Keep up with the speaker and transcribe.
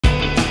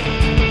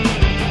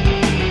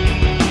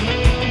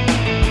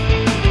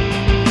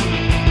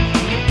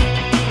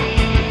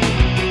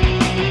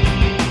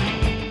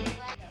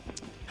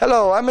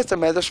Hello, I'm Mr.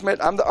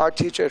 Messerschmidt. I'm the art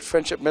teacher at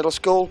Friendship Middle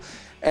School.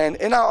 And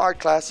in our art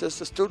classes,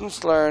 the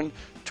students learn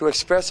to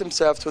express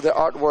themselves through their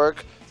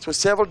artwork through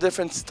several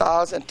different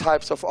styles and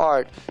types of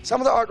art.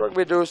 Some of the artwork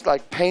we do is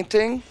like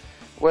painting,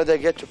 where they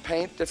get to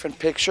paint different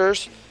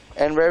pictures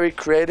and very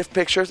creative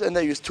pictures, and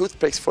they use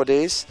toothpicks for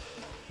these.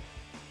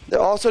 They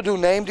also do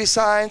name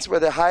designs,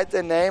 where they hide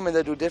their name and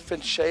they do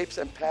different shapes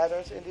and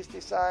patterns in these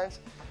designs,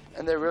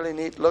 and they're really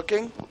neat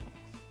looking.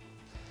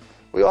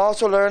 We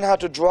also learn how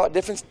to draw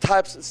different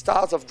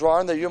styles of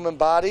drawing the human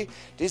body.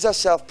 These are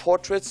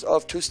self-portraits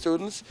of two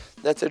students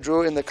that they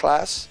drew in the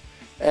class,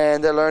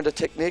 and they learned a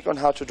technique on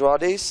how to draw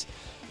these.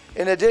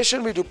 In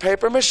addition, we do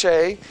paper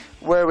mache,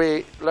 where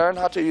we learn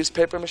how to use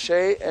paper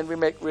mache, and we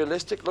make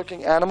realistic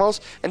looking animals,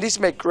 and these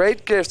make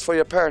great gifts for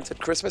your parents at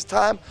Christmas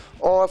time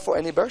or for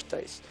any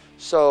birthdays.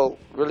 So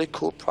really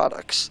cool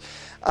products.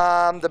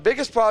 The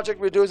biggest project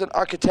we do is an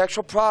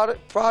architectural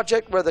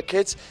project where the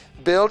kids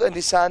build and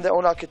design their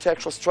own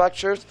architectural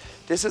structures.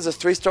 This is a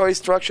 3-story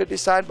structure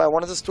designed by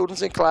one of the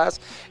students in class,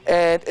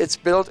 and it's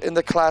built in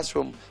the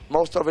classroom.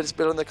 Most of it is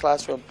built in the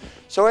classroom.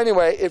 So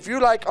anyway, if you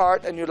like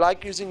art and you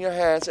like using your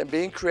hands and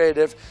being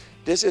creative,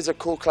 this is a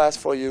cool class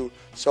for you.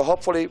 So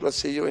hopefully we'll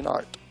see you in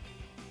art.